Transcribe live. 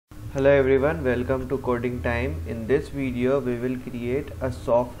Hello everyone, welcome to Coding Time. In this video we will create a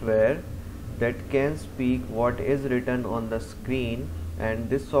software that can speak what is written on the screen, and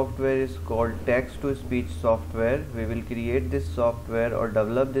this software is called text to speech software. We will create this software or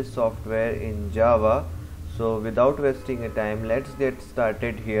develop this software in Java. So without wasting a time, let's get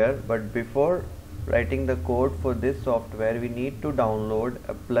started here. But before writing the code for this software, we need to download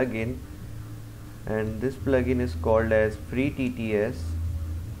a plugin, and this plugin is called as free TTS.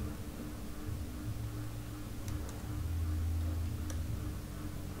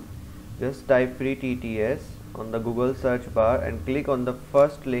 Just type free TTS on the Google search bar and click on the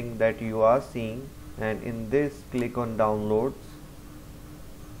first link that you are seeing, and in this click on downloads,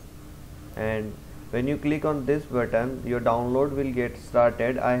 and when you click on this button your download will get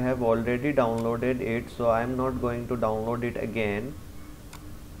started. I have already downloaded it, so I am not going to download it again.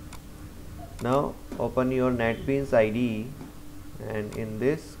 Now open your NetBeans ID and in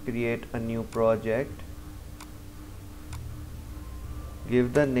this create a new project.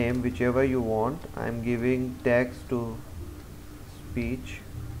 Give the name whichever you want. I am giving text to speech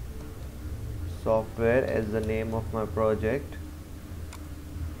software as the name of my project.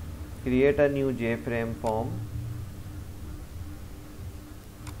 Create a new JFrame form.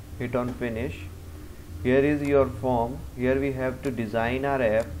 Hit on finish. Here is your form. Here we have to design our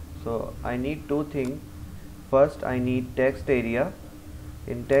app. So I need two things. First I need text area.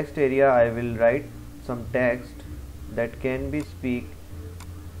 In text area I will write some text that can be speak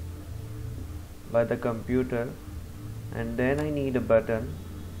by the computer, and then I need a button.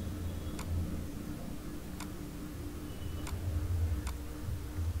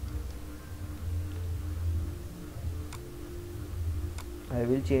 I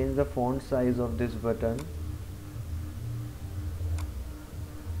will change the font size of this button.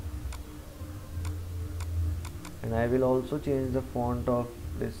 And I will also change the font of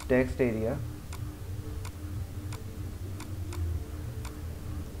this text area.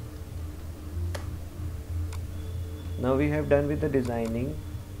 Now we have done with the designing.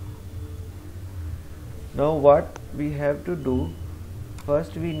 Now what we have to do,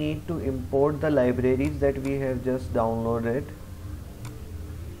 first we need to import the libraries that we have just downloaded.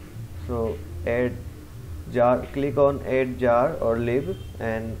 So add jar, click on add jar or lib,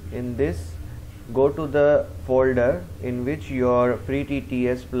 and in this go to the folder in which your free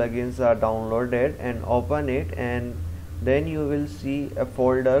TTS plugins are downloaded and open it, and then you will see a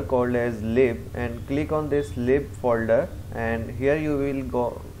folder called as lib, and click on this lib folder, and here you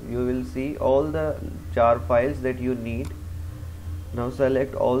will see all the jar files that you need. Now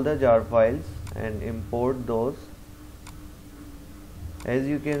select all the jar files and import those. As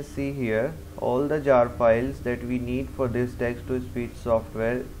you can see here, all the jar files that we need for this text to speech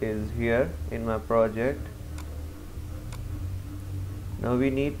software is here in my project. Now we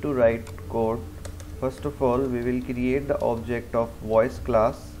need to write code. First of all, we will create the object of voice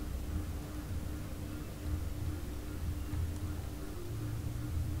class.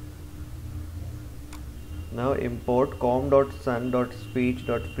 Now import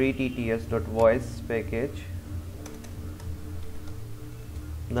com.sun.speech.freetts.voice package.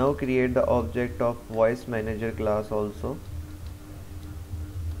 Now create the object of voice manager class also.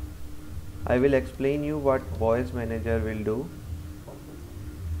 I will explain you what voice manager will do.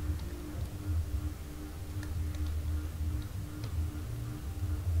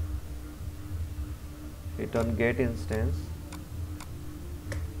 Hit on get instance.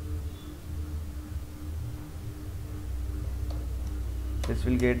 This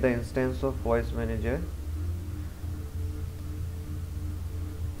will get the instance of voice manager.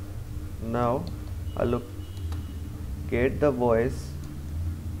 Now allocate the voice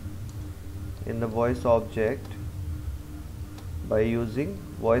in the voice object by using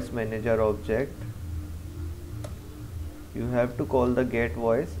voice manager object. You have to call the get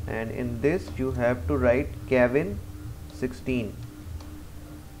voice, and in this you have to write Kevin 16.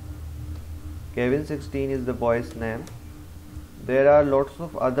 Kevin 16 is the voice name. There are lots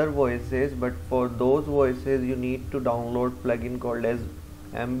of other voices, but for those voices you need to download plugin called as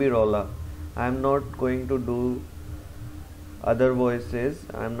Ambirola. I am not going to do other voices.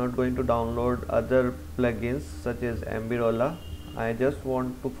 I am not going to download other plugins such as Ambirola. I just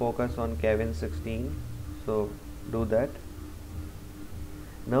want to focus on Kevin 16, so do that.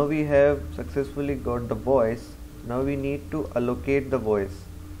 Now we have successfully got the voice. Now we need to allocate the voice.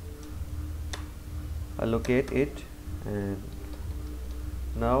 Allocate it, and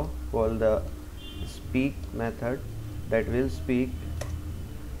now call the speak method that will speak,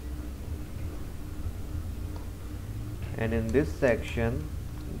 and in this section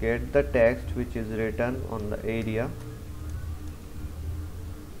get the text which is written on the area.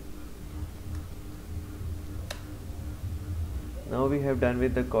 Now we have done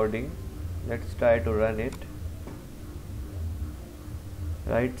with the coding. Let's try to run it.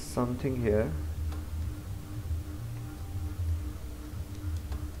 Write something here.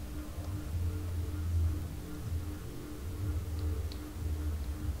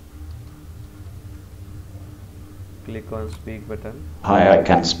 Click on speak button. Hi, I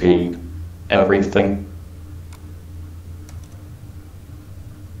can speak everything.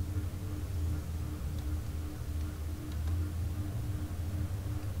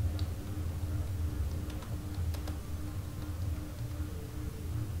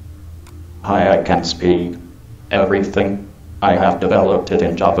 Hi, I can speak everything. I have developed it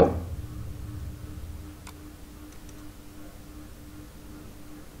in Java.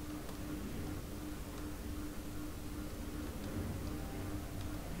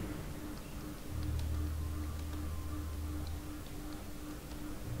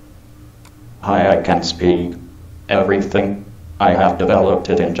 Hi, I can speak everything. I have developed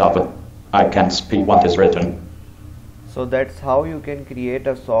it in Java. I can speak what is written. So that's how you can create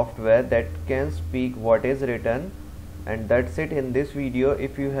a software that can speak what is written. And that's it in this video.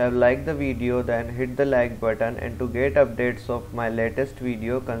 If you have liked the video, then hit the like button, and to get updates of my latest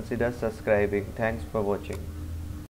video, consider subscribing. Thanks for watching.